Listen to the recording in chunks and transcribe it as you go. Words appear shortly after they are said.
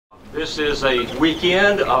This is a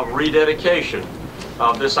weekend of rededication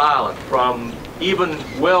of this island from even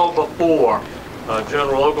well before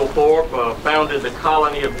General Oglethorpe founded the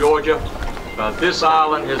colony of Georgia. This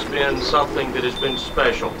island has been something that has been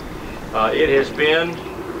special. It has been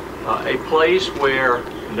a place where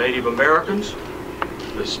Native Americans,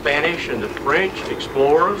 the Spanish and the French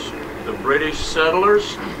explorers, the British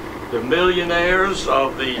settlers, the millionaires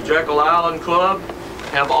of the Jekyll Island Club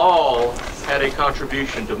have all had a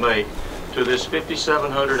contribution to make to this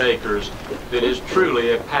 5,700 acres that is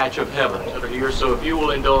truly a patch of heaven that are here. So if you will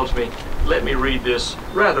indulge me, let me read this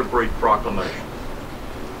rather brief proclamation.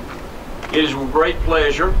 It is with great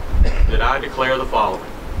pleasure that I declare the following.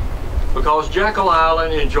 Because Jekyll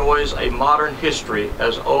Island enjoys a modern history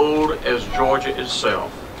as old as Georgia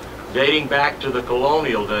itself, dating back to the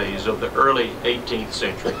colonial days of the early 18th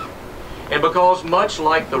century. And because much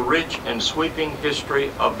like the rich and sweeping history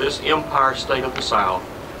of this empire state of the South,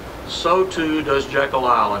 so too does Jekyll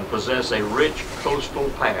Island possess a rich coastal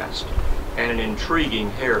past and an intriguing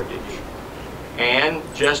heritage. And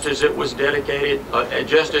just as it was directed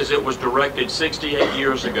 68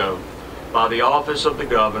 years ago by the office of the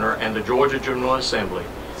governor and the Georgia General Assembly,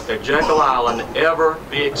 that Jekyll Island ever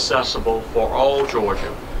be accessible for all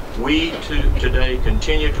Georgia, we today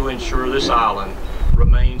continue to ensure this island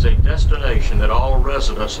remains a destination that all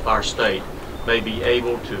residents of our state may be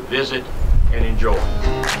able to visit and enjoy.